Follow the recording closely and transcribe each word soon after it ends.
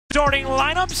Starting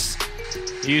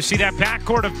lineups. You see that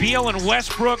backcourt of Beal and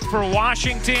Westbrook for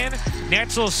Washington.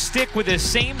 Nets will stick with the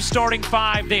same starting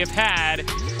five they have had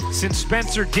since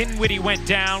Spencer Dinwiddie went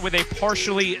down with a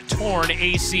partially torn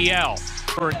ACL.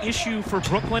 For an issue for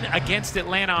Brooklyn against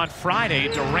Atlanta on Friday,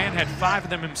 Durant had 5 of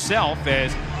them himself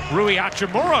as Rui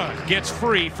Hachimura gets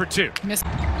free for 2.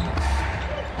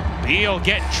 Beal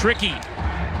getting tricky.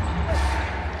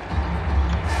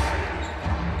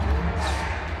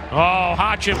 Oh,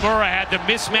 Hachimura had the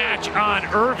mismatch on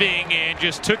Irving and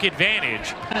just took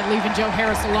advantage. Leaving Joe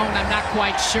Harris alone, I'm not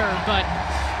quite sure, but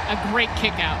a great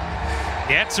kick out.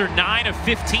 Nets are 9 of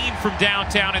 15 from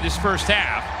downtown in this first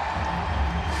half.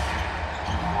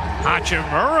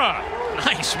 Hachimura,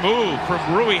 nice move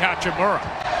from Rui Hachimura.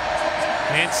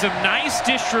 And some nice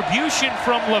distribution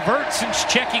from LeVert since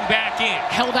checking back in.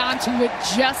 Held on to it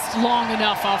just long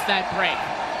enough off that break.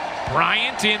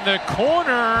 Bryant in the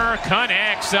corner,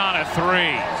 connects on a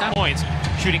 3. Points,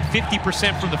 shooting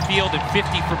 50% from the field and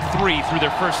 50 from 3 through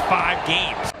their first 5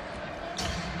 games.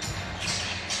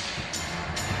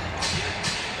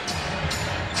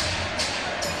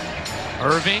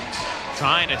 Irving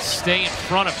trying to stay in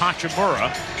front of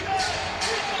Hachimura.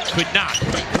 Could not.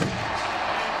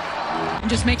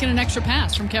 Just making an extra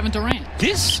pass from Kevin Durant.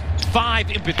 This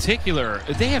 5 in particular,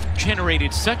 they have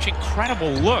generated such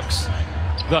incredible looks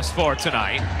thus far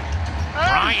tonight.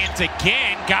 Bryant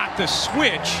again got the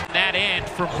switch. That end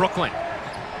from Brooklyn.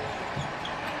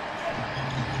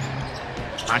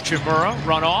 Hachimura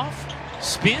run off,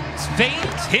 spins,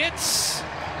 fades, hits.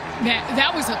 Man,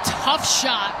 that was a tough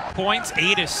shot. Points,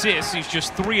 8 assists. He's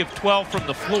just 3 of 12 from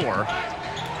the floor.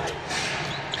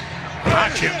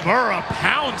 Hachimura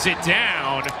pounds it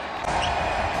down.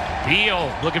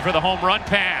 Beal looking for the home run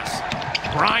pass.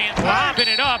 Bryant lobbing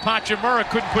it up. Hachimura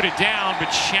couldn't put it down, but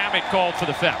Shamet called for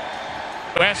the foul.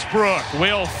 Westbrook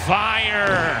will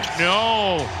fire.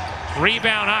 No.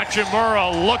 Rebound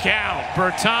Hachimura. Look out.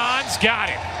 Bertans got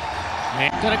it.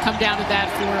 Gonna come down to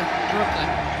that for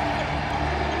Brooklyn.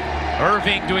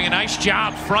 Irving doing a nice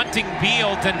job fronting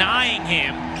Beal, denying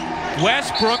him.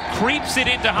 Westbrook creeps it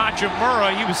into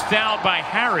Hachimura. He was fouled by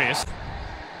Harris.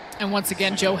 And once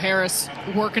again, Joe Harris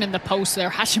working in the post there.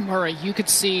 Hachimura, you could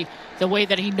see the way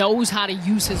that he knows how to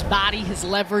use his body, his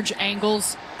leverage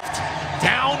angles.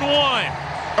 Down 1.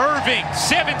 Irving,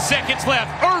 7 seconds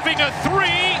left. Irving a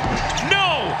 3.